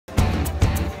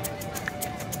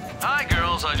Hi,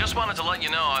 girls. I just wanted to let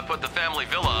you know I put the family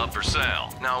villa up for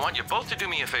sale. Now, I want you both to do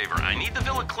me a favor. I need the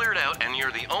villa cleared out, and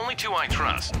you're the only two I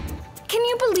trust. Can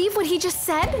you believe what he just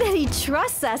said? That he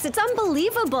trusts us. It's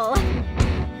unbelievable.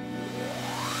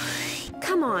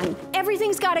 Come on.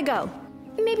 Everything's gotta go.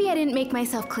 Maybe I didn't make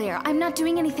myself clear. I'm not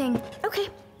doing anything. Okay,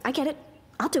 I get it.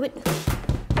 I'll do it.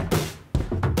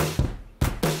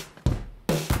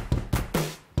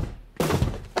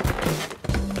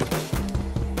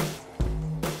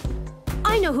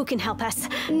 I know who can help us.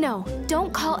 No,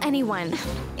 don't call anyone.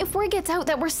 If word gets out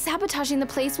that we're sabotaging the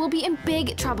place, we'll be in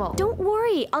big trouble. Don't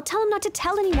worry, I'll tell him not to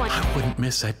tell anyone. I wouldn't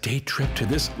miss a day trip to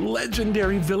this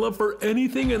legendary villa for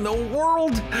anything in the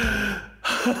world.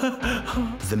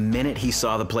 The minute he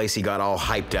saw the place, he got all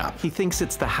hyped up. He thinks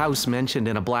it's the house mentioned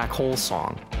in a Black Hole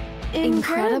song.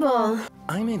 Incredible.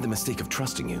 I made the mistake of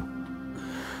trusting you.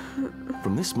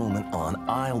 From this moment on,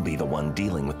 I'll be the one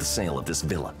dealing with the sale of this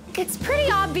villa. It's pretty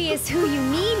obvious who you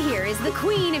mean here is the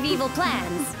queen of evil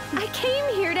plans. I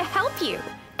came here to help you.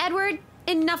 Edward,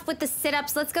 enough with the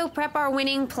sit-ups. Let's go prep our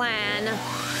winning plan.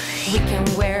 We can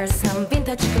wear some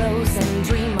vintage clothes and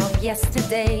dream of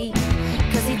yesterday,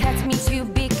 'cause it helps me to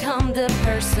become the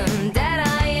person that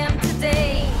I am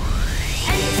today.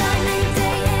 Anytime, any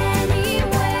day,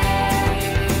 anywhere,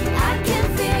 I can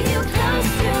feel you close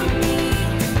to me,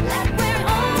 like we're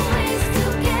always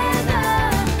together.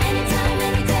 Anytime,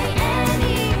 any day,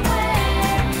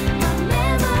 anywhere, my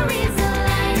memories are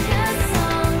like a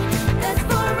song that's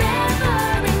forever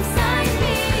inside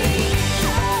me.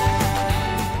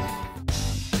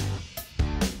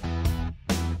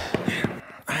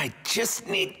 I just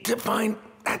need to find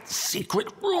that secret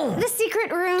room. The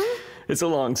secret room? It's a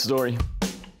long story.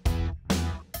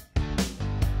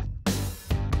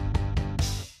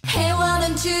 Hey, why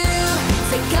don't you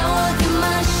take out